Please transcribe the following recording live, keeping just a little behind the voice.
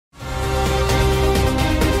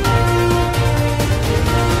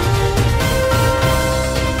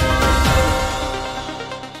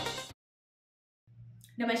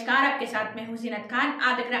आपके साथ में हुसैनत खान।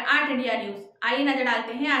 आप देख रहे हैं 8 इंडिया न्यूज। आइए नजर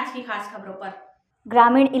डालते हैं आज की खास खबरों पर।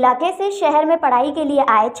 ग्रामीण इलाके से शहर में पढ़ाई के लिए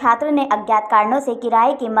आए छात्र ने अज्ञात कारणों से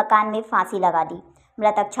किराए के मकान में फांसी लगा दी।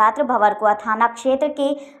 मृतक छात्र भंवरकुआ थाना क्षेत्र के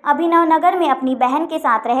अभिनव नगर में अपनी बहन के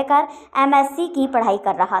साथ रहकर MSc की पढ़ाई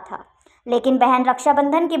कर रहा था, लेकिन बहन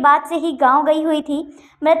रक्षाबंधन के बाद से ही गांव गई हुई थी।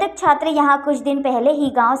 मृतक छात्र यहां कुछ दिन पहले ही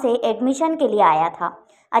गांव से एडमिशन के लिए आया था।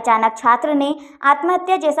 अचानक छात्र ने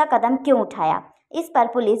आत्महत्या जैसा कदम क्यों उठाया, इस पर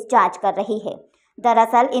पुलिस जांच कर रही है।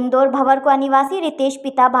 दरअसल इंदौर भंवरकुआ निवासी रितेश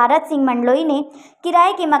पिता भारत सिंह मंडलोई ने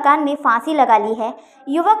किराए के मकान में फांसी लगा ली है।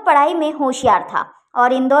 युवक पढ़ाई में होशियार था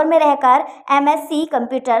और इंदौर में रहकर MSc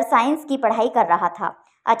कंप्यूटर साइंस की पढ़ाई कर रहा था।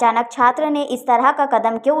 अचानक छात्र ने इस तरह का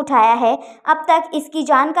कदम क्यों उठाया है, अब तक इसकी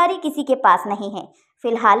जानकारी किसी के पास नहीं है।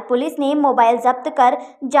 फिलहाल पुलिस ने मोबाइल जब्त कर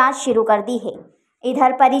जांच शुरू कर दी है।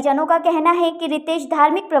 इधर परिजनों का कहना है कि रितेश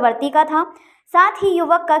धार्मिक प्रवृत्ति का था, साथ ही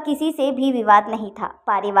युवक का किसी से भी विवाद नहीं था।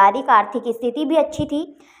 पारिवारिक आर्थिक स्थिति भी अच्छी थी,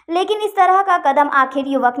 लेकिन इस तरह का कदम आखिर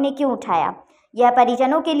युवक ने क्यों उठाया, यह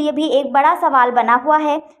परिजनों के लिए भी एक बड़ा सवाल बना हुआ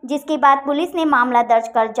है। जिसके बाद पुलिस ने मामला दर्ज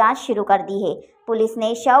कर जांच शुरू कर दी है। पुलिस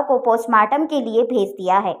ने शव को पोस्टमार्टम के लिए भेज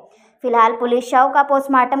दिया है। फिलहाल पुलिस शव का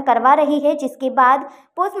पोस्टमार्टम करवा रही है, जिसके बाद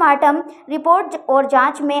पोस्टमार्टम रिपोर्ट और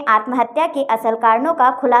जांच में आत्महत्या के असल कारणों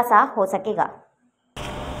का खुलासा हो सकेगा।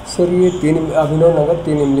 सर ये 3 अभिनव नगर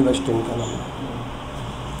 3 इमली बस स्टैंड का नाम है।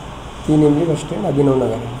 3 इमली बस स्टैंड अभिनव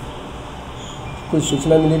नगर है। कुछ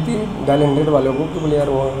सूचना मिली थी डायल 100 वालों को कि बोले यार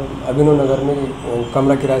वो अभिनव नगर में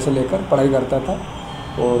कमरा किराए से लेकर पढ़ाई करता था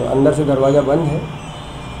और अंदर से दरवाज़ा बंद है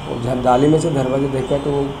और जहाँ डाली में से दरवाज़ा देखा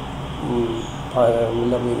तो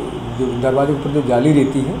मतलब जो दरवाजे के ऊपर जो जाली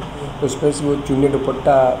रहती है उस पर से वो चुन्नी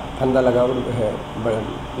दुपट्टा फंदा लगा है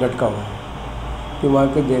लटका हुआ है। फिर वहाँ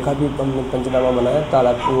के देखा भी, हमने पंचनामा बनाया,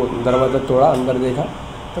 ताला को दरवाज़ा तोड़ा, अंदर देखा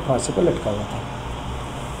तो फांसी पर लटका हुआ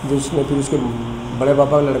था। जिसने फिर उसके बड़े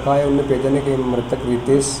पापा का लड़का है, उनने पहचाने कि मृतक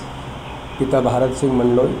रितेश पिता भारत सिंह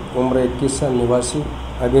मंडलोई, उम्र 21 साल, निवासी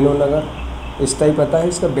अभिनव नगर। स्थायी पता है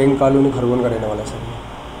इसका बैंक कॉलोनी खरगोन का रहने वाला सर।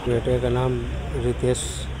 बेटे का नाम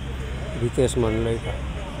रितेश मंडलोई था।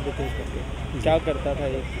 क्या करता था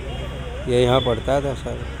ये यहाँ पढ़ता था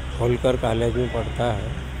सर, होलकर कॉलेज में पढ़ता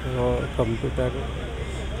है और कंप्यूटर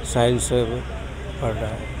साइंस से पढ़ रहा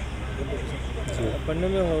है। पढ़ने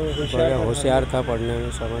में होशियार था, पढ़ने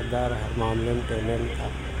में समझदार, हर मामले में टैलेंट था,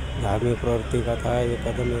 धार्मिक प्रवृत्ति का था। ये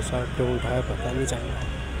कदम ऐसा क्यों उठाया पता नहीं चल रहा।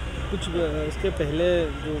 कुछ इसके पहले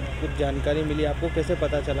जो कुछ जानकारी मिली आपको, कैसे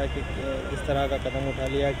पता चला कि इस तरह का कदम उठा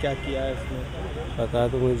लिया, क्या किया है इसमें? पता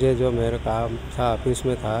तो मुझे जो मेरा काम था ऑफिस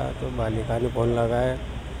में था तो बालिका ने फ़ोन लगाया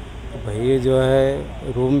तो भैया जो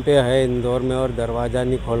है रूम पे है इंदौर में और दरवाज़ा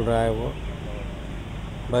नहीं खोल रहा है वो।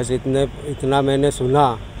 बस इतना मैंने सुना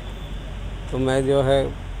तो मैं जो है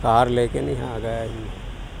कार लेके नहीं आ गया।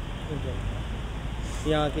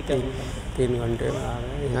 यहाँ आके क्या 3 घंटे में आ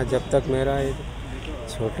गए यहाँ। जब तक मेरा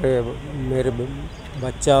मेरे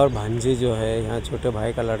बच्चा और भांजी जो है यहाँ छोटे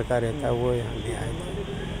भाई का लड़का रहता है वो यहाँ ले आए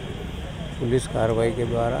थे। पुलिस कार्रवाई के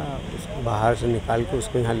द्वारा उसको बाहर से निकाल के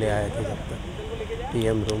उसको यहाँ ले आए थे। जब तक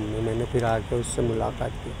PM रूम में मैंने फिर आके उससे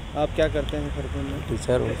मुलाकात की। आप क्या करते हैं खरगोन में?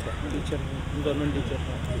 टीचर हूँ सर। टीचर हूँ, गवर्नमेंट टीचर।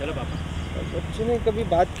 चलो पापा। बच्चे ने कभी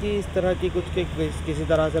बात की इस तरह की कुछ के किसी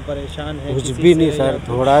तरह से परेशान है? कुछ भी नहीं सर,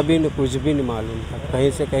 थोड़ा भी नहीं, कुछ भी नहीं मालूम था,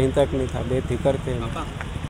 कहीं से कहीं तक नहीं था, बेफिक्र थे।